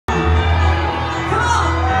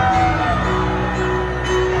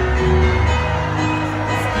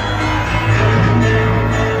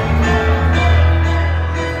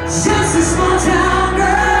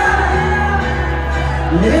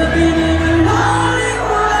Living in a lonely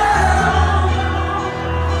world,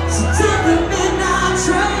 so take the midnight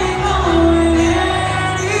train going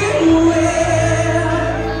anywhere.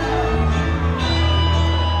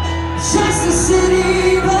 Just a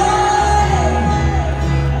city boy,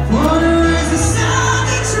 wanna raise the sound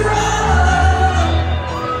and trouble,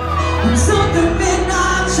 and took the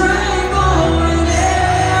midnight train going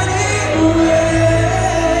anywhere.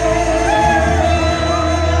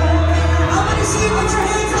 I wanna see you put your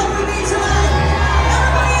hands up with me tonight.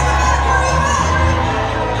 Everybody in the back, where you at?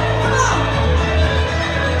 Come on.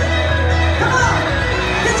 Come on.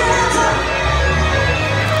 Get your hands up.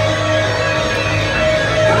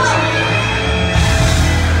 Come on.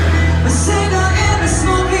 A singer in a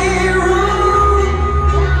smoky room,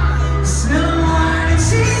 smelling wine and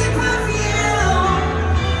cheap perfume.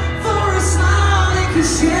 For a smile they could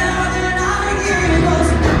share the night. Here it goes.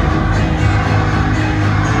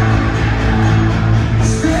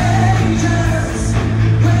 Strangers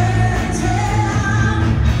waiting down,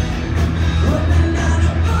 open down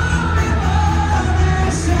the body of their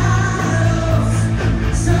shadows,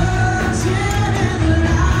 searching in the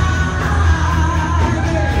night.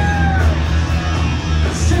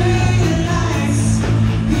 Street lights,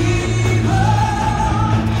 people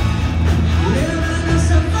living a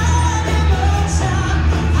surviving motion,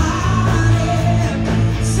 hiding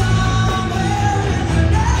somewhere in the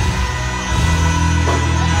night.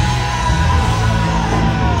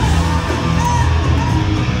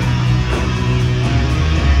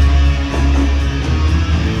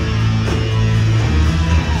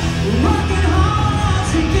 Working hard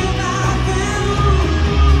to get back through.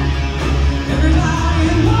 Everybody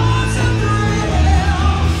wants a thrill,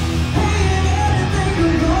 paying anything to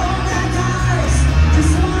roll that dice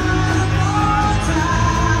just one more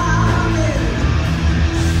time.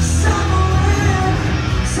 Some will win,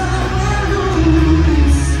 some will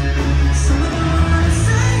lose. Some of them wanna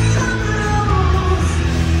sing the blues.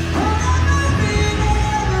 Oh, that might be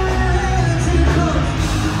never-ending close.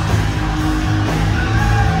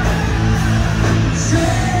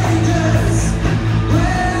 Strangers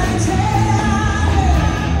waiting,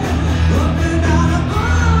 open down the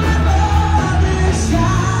boulevard, their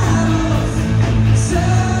shadows,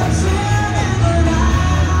 searching in the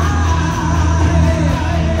night.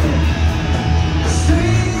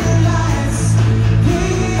 Street lights,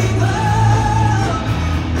 people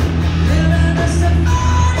living a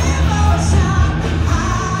surviving motion,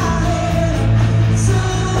 hiding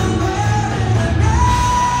somewhere in the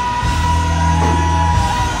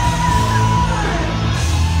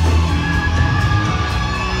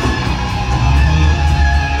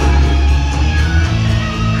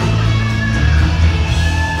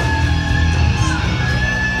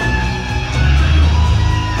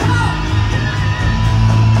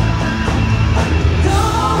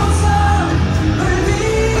Don't stop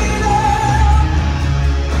believing.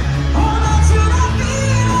 Hold on to that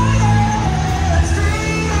feeling.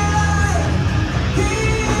 Street light,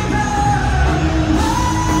 people.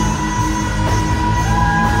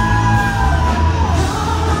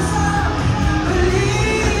 Don't stop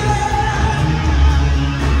believing.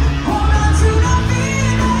 Hold on to that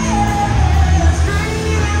feeling.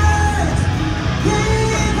 Street light,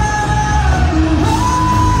 people.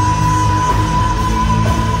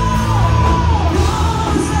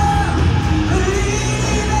 Don't stop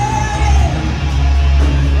believing.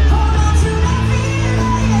 Hold on to that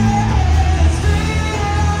feeling. Street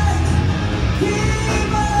lights,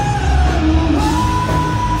 people.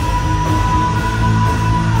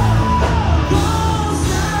 Don't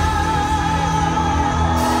stop.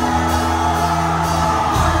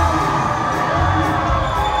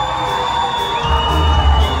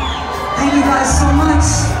 Thank you guys so much.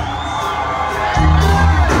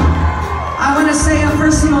 I want to say a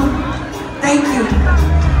personal thank you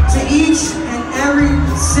to each and every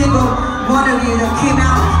single one of you that came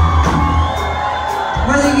out.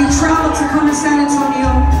 Whether you traveled to come to San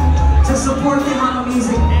Antonio to support Tejano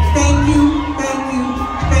music, thank you, thank you,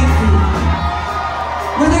 thank you.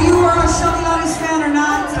 Whether you are a Shelly Lares fan or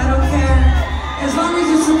not, I don't care. As long as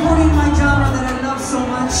you're supporting my genre that I love so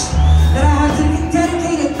much, that I have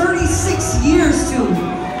dedicated 36 years to.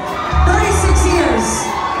 36 years.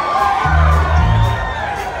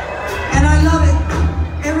 And I love it.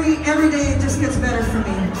 Every day it just gets better for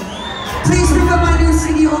me. Please pick up my new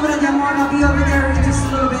CD, Obra de Amor. I'll be over there in just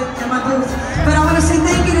a little bit in my booth. But I want to say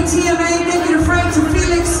thank you to TTMA, thank you to Frank, to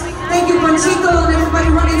Felix, thank you Panchito and everybody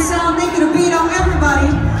running sound, thank you to Bino,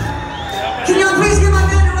 everybody. Can y'all please give my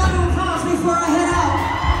band a round of applause before I head out?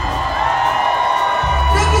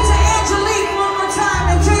 Thank you to Angelique one more time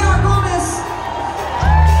and JR Gomez.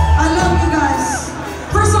 I love you guys.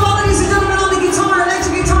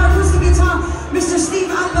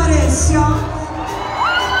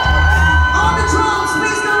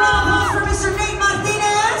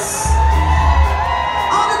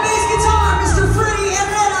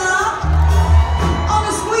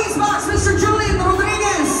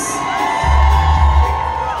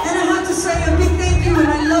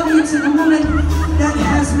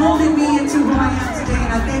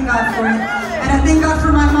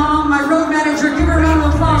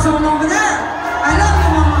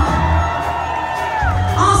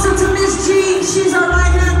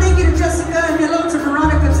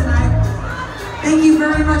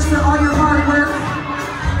 for all your hard work.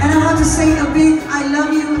 And I want to say a big I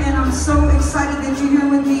love you, and I'm so excited that you're here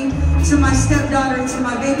with me. To my stepdaughter, to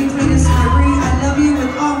my baby Martinez, Marie, I love you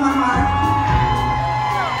with all my heart.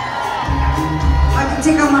 I can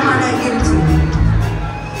take out my heart and give it to you.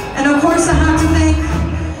 And of course I have to thank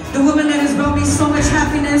the woman that has brought me so much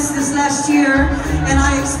happiness this last year, and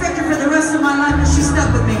I expect her for the rest of my life, but she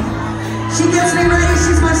stuck with me. She gets me ready,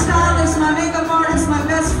 she's my stylist, my makeup artist, my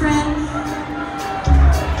best friend,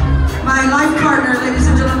 my life partner, ladies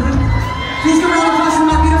and gentlemen. Please give a round of applause for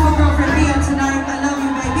my beautiful